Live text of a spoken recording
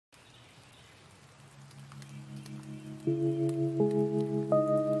Betty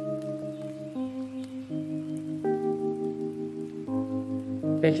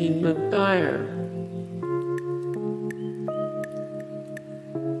McGuire,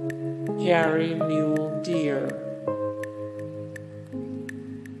 Gary Mule Deer,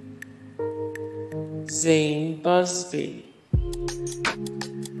 Zane Busby,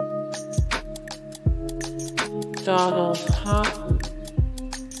 Donald Houghton,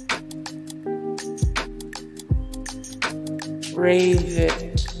 Ray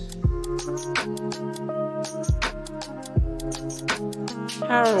Vitt,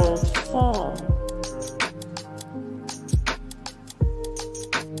 Harold Fawn,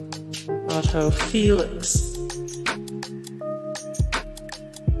 Otto Felix,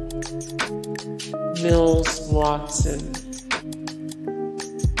 Mills Watson,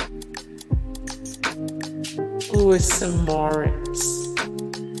 Louis Moritz,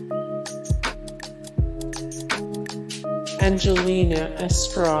 Angelina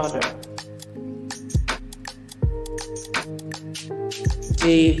Estrada,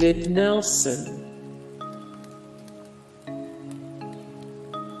 David Nelson,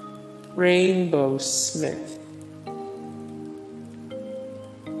 Rainbow Smith,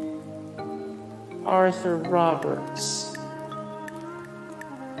 Arthur Roberts,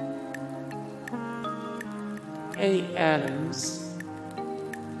 Eddie Adams,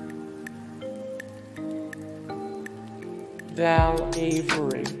 Val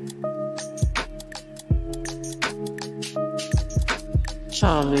Avery,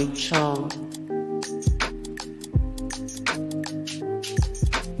 Charlie Chung,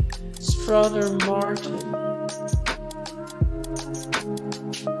 Strother Martin,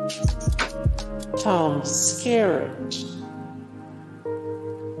 Tom Skerritt,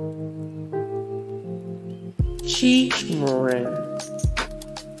 Cheech Marin,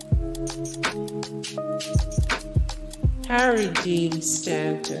 Harry Dean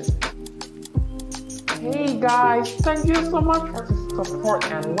Stanton. Hey guys, thank you so much for the support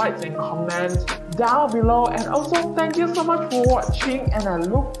and likes and comments down below, and also thank you so much for watching, and I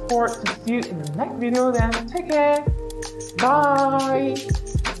look forward to see you in the next video. Then take care, bye.